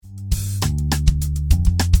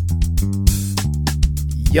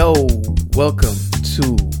Yo, welcome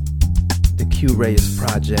to the Q Reyes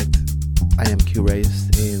Project. I am Q Reyes,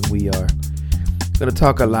 and we are going to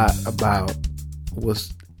talk a lot about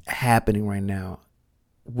what's happening right now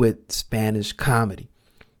with Spanish comedy.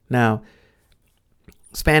 Now,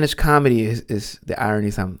 Spanish comedy is the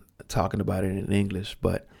ironies I'm talking about it in English,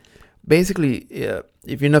 but basically,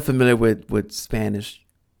 if you're not familiar with Spanish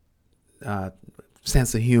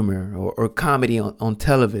sense of humor or comedy on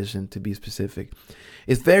television, to be specific,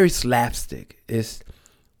 it's very slapstick. It's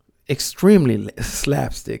extremely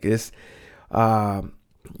slapstick. It's a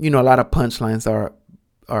lot of punchlines are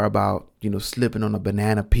about slipping on a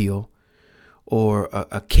banana peel or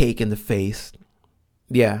a cake in the face.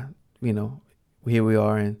 Yeah, here we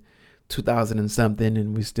are in 2000 and something,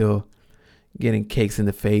 and we still getting cakes in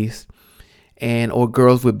the face, or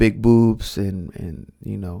girls with big boobs, and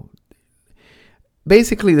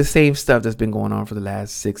basically the same stuff that's been going on for the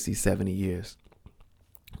last 60, 70 years.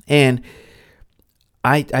 And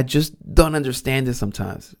I just don't understand it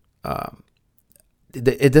sometimes.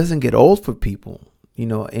 It doesn't get old for people,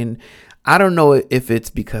 and I don't know if it's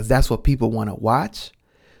because that's what people want to watch,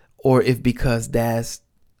 or if because that's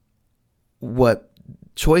what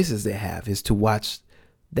choices they have is to watch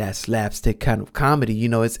that slapstick kind of comedy.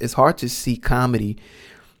 It's hard to see comedy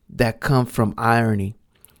that come from irony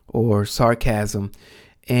or sarcasm.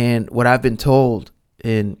 And what I've been told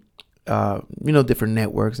in different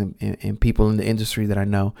networks and people in the industry that I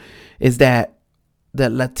know is that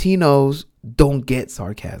Latinos don't get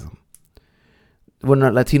sarcasm. Well,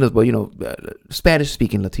 not Latinos, but Spanish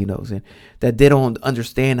speaking Latinos, and that they don't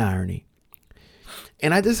understand irony.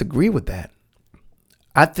 And I disagree with that.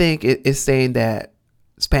 I think it's saying that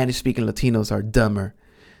Spanish speaking Latinos are dumber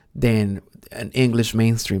than an English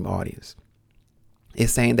mainstream audience.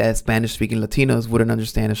 It's saying that Spanish speaking Latinos wouldn't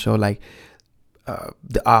understand a show like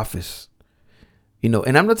The Office,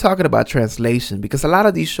 and I'm not talking about translation, because a lot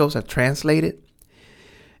of these shows are translated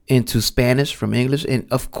into Spanish from English, and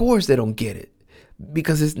of course they don't get it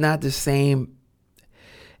because it's not the same.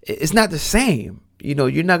 It's not the same.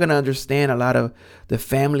 You're not going to understand a lot of the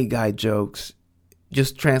Family Guy jokes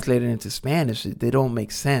just translated into Spanish. They don't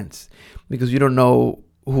make sense because you don't know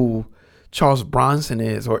who Charles Bronson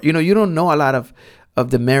is, or you don't know a lot of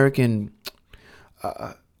the American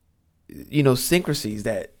idiosyncrasies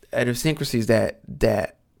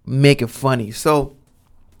that make it funny. So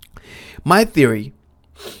my theory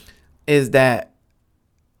is that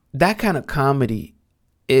kind of comedy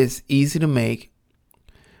is easy to make.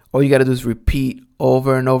 All you got to do is repeat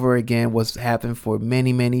over and over again what's happened for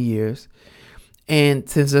many, many years. And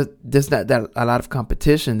since there's not that a lot of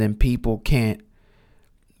competition, then people can't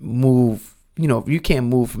move. You can't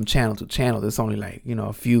move from channel to channel. There's only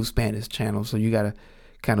a few Spanish channels. So you got to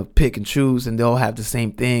kind of pick and choose, and they'll have the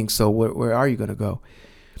same thing. So where are you going to go?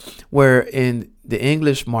 Where in the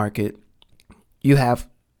English market, you have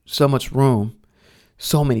so much room,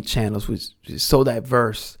 so many channels, which is so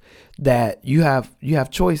diverse that you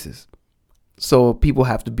have choices. So people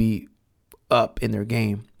have to be up in their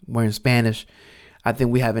game. Where in Spanish, I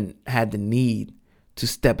think we haven't had the need to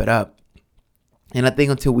step it up. And I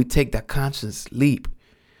think until we take that conscious leap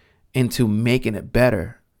into making it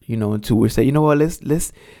better, until we say,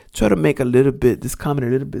 let's try to make this comedy a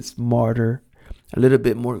little bit smarter, a little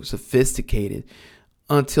bit more sophisticated.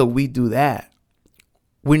 Until we do that,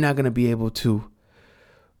 we're not going to be able to,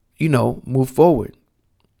 move forward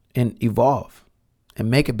and evolve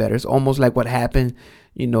and make it better. It's almost like what happened,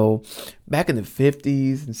 back in the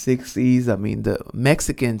 50s and 60s. I mean, the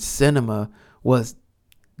Mexican cinema was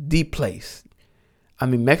the place. I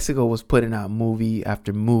mean, Mexico was putting out movie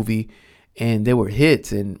after movie, and they were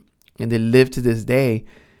hits, and they live to this day.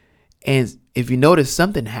 And if you notice,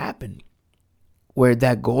 something happened where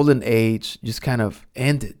that golden age just kind of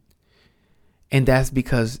ended. And that's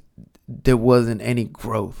because there wasn't any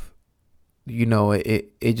growth.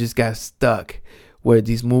 It just got stuck where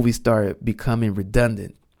these movies started becoming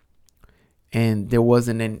redundant. And there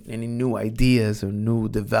wasn't any new ideas or new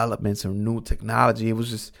developments or new technology. It was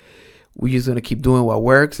just, we're just going to keep doing what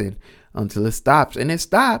works and until it stops. And it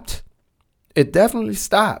stopped. It definitely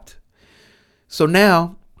stopped. So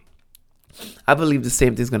now, I believe the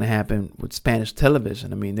same thing's going to happen with Spanish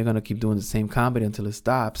television. I mean, they're going to keep doing the same comedy until it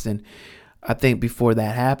stops. And I think before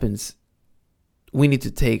that happens, we need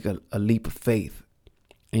to take a leap of faith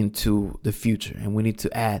into the future. And we need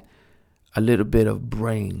to add a little bit of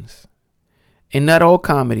brains. And not all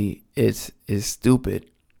comedy is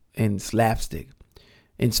stupid and slapstick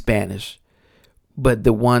in Spanish, but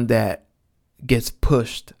the one that gets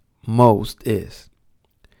pushed most is.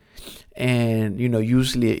 And,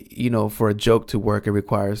 usually, for a joke to work, it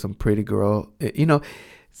requires some pretty girl.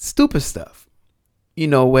 Stupid stuff.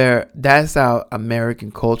 Where that's how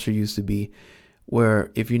American culture used to be,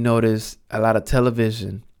 where if you notice a lot of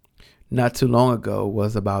television not too long ago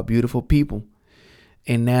was about beautiful people.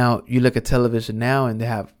 And now you look at television now and they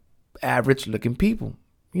have average looking people.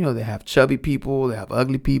 They have chubby people, they have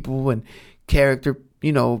ugly people and character,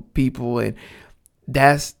 people. And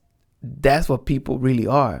that's what people really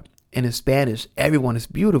are. And in Spanish, everyone is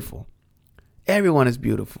beautiful. Everyone is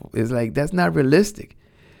beautiful. It's like, that's not realistic.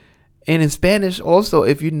 And in Spanish also,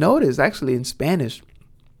 if you notice, actually in Spanish,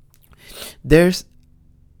 there's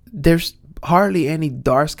hardly any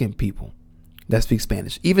dark-skinned people that speak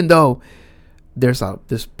Spanish, even though there's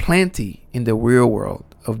plenty in the real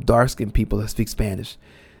world of dark-skinned people that speak Spanish.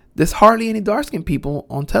 There's hardly any dark-skinned people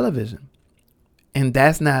on television, and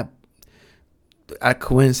that's not a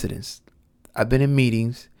coincidence. I've been in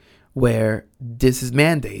meetings where this is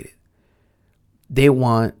mandated.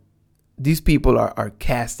 These people are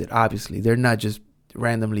casted, obviously. They're not just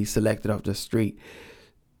randomly selected off the street.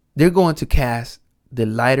 They're going to cast the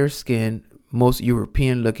lighter skinned, most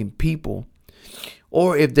European looking people.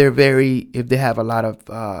 Or if they have a lot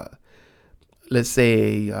of, let's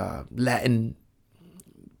say, Latin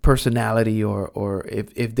personality, or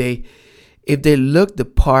if they look the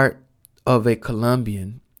part of a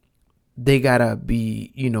Colombian, they gotta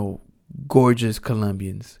be, gorgeous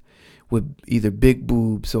Colombians with either big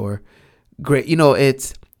boobs or great.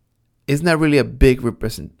 It's not really a big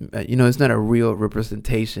it's not a real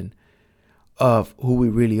representation of who we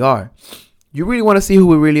really are. You really want to see who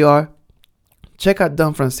we really are? Check out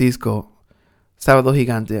Don Francisco, Sábado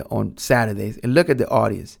Gigante on Saturdays and look at the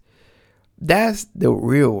audience. That's the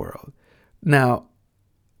real world. Now,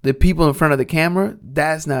 the people in front of the camera,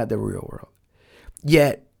 that's not the real world.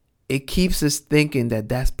 Yet, it keeps us thinking that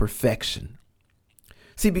that's perfection.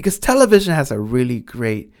 See, because television has a really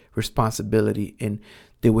great responsibility in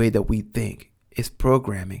the way that we think. It's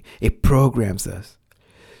programming. It programs us.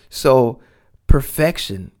 So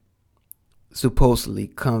perfection supposedly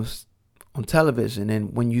comes on television.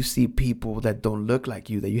 And when you see people that don't look like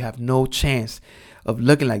you, that you have no chance of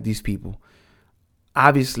looking like these people,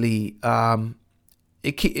 obviously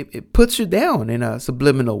it puts you down in a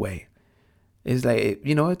subliminal way. It's like,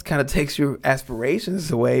 it kind of takes your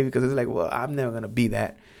aspirations away, because it's like, well, I'm never going to be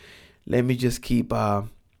that. Let me just keep,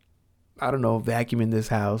 vacuuming this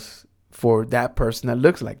house for that person that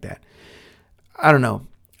looks like that. I don't know.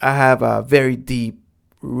 I have a very deep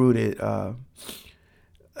rooted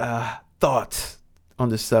thoughts on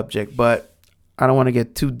this subject, but I don't want to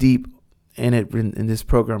get too deep in it in this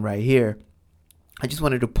program right here. I just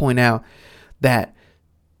wanted to point out that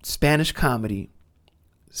Spanish comedy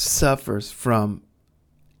suffers from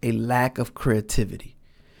a lack of creativity.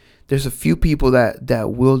 There's a few people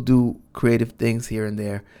that will do creative things here and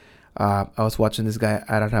there. I was watching this guy,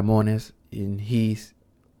 Ara Ramones, and he's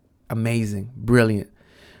amazing, brilliant.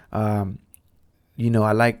 I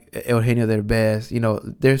like Eugenio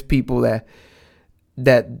Derbez. There's people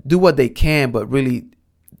that do what they can, but really,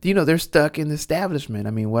 they're stuck in the establishment.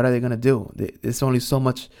 I mean, what are they going to do? There's only so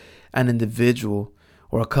much an individual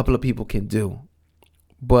or a couple of people can do.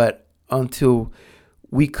 But until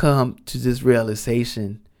we come to this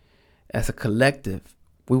realization as a collective,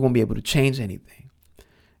 we won't be able to change anything.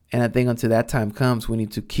 And I think until that time comes, we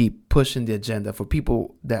need to keep pushing the agenda for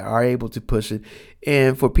people that are able to push it.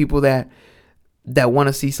 And for people that want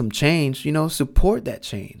to see some change, support that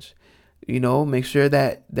change. Make sure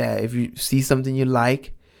that if you see something you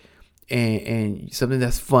like and something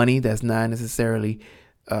that's funny, that's not necessarily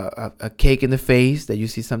a cake in the face, that you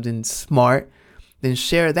see something smart, then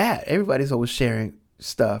share that. Everybody's always sharing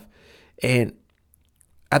stuff. And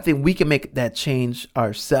I think we can make that change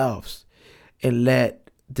ourselves and let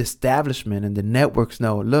the establishment and the networks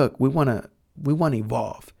know, look, we want to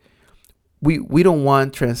evolve. We don't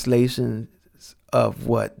want translations of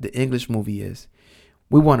what the English movie is.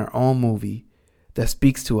 We want our own movie that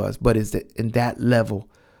speaks to us, but is in that level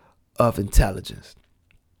of intelligence.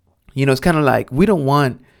 It's kind of like, we don't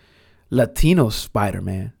want Latino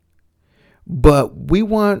Spider-Man, but we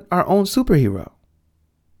want our own superhero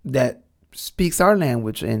that speaks our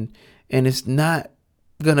language and it's not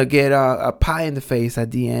gonna get a pie in the face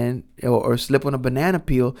at the end or slip on a banana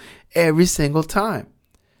peel every single time.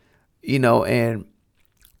 And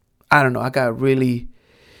I don't know, I got really,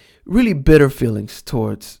 really bitter feelings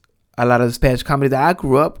towards a lot of the Spanish comedy that I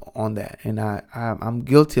grew up on that, and I'm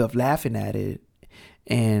guilty of laughing at it.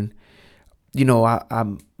 And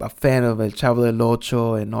I'm a fan of El Chavo del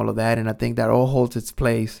Ocho and all of that, and I think that all holds its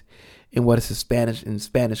place in what is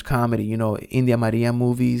Spanish comedy. India Maria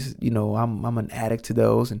movies. I'm an addict to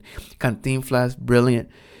those, and Cantinflas, brilliant.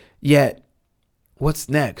 Yet what's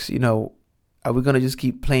next? Are we going to just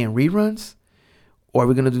keep playing reruns, or are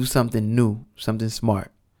we going to do something new, something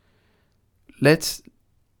smart? Let's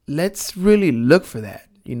really look for that,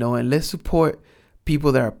 and let's support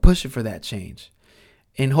people that are pushing for that change.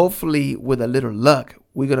 And hopefully with a little luck,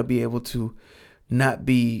 we're going to be able to not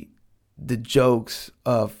be the jokes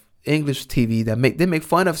of English TV they make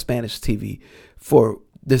fun of Spanish TV for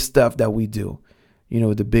the stuff that we do,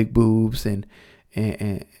 the big boobs and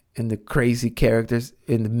the crazy characters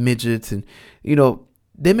and the midgets, and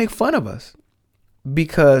they make fun of us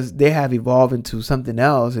because they have evolved into something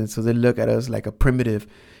else, and so they look at us like a primitive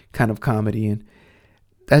kind of comedy, and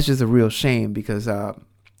that's just a real shame because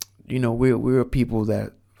we're people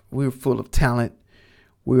that we're full of talent,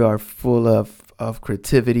 we are full of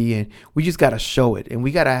creativity, and we just got to show it, and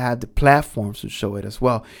we got to have the platforms to show it as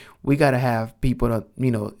well. We got to have people that,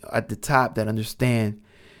 at the top that understand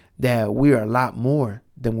that we are a lot more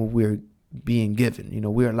than what we're being given.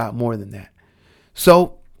 We're a lot more than that.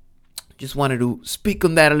 So just wanted to speak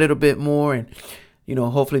on that a little bit more, and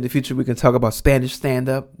hopefully in the future we can talk about Spanish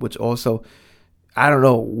stand-up, which also, I don't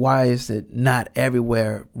know why is it not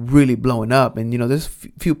everywhere really blowing up. And there's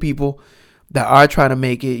few people that are trying to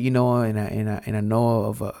make it, and I know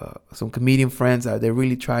of some comedian friends that they're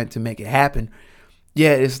really trying to make it happen.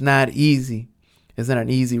 Yeah, it's not easy. It's not an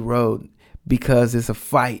easy road because it's a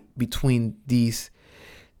fight between these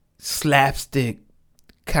slapstick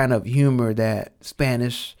kind of humor that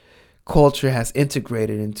Spanish culture has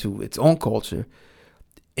integrated into its own culture,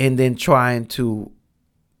 and then trying to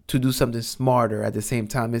do something smarter at the same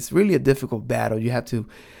time. It's really a difficult battle. You have to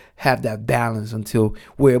have that balance until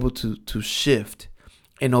we're able to shift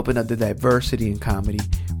and open up the diversity in comedy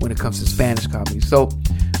when it comes to Spanish comedy. So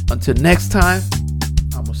until next time,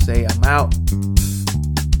 I'm going to say I'm out.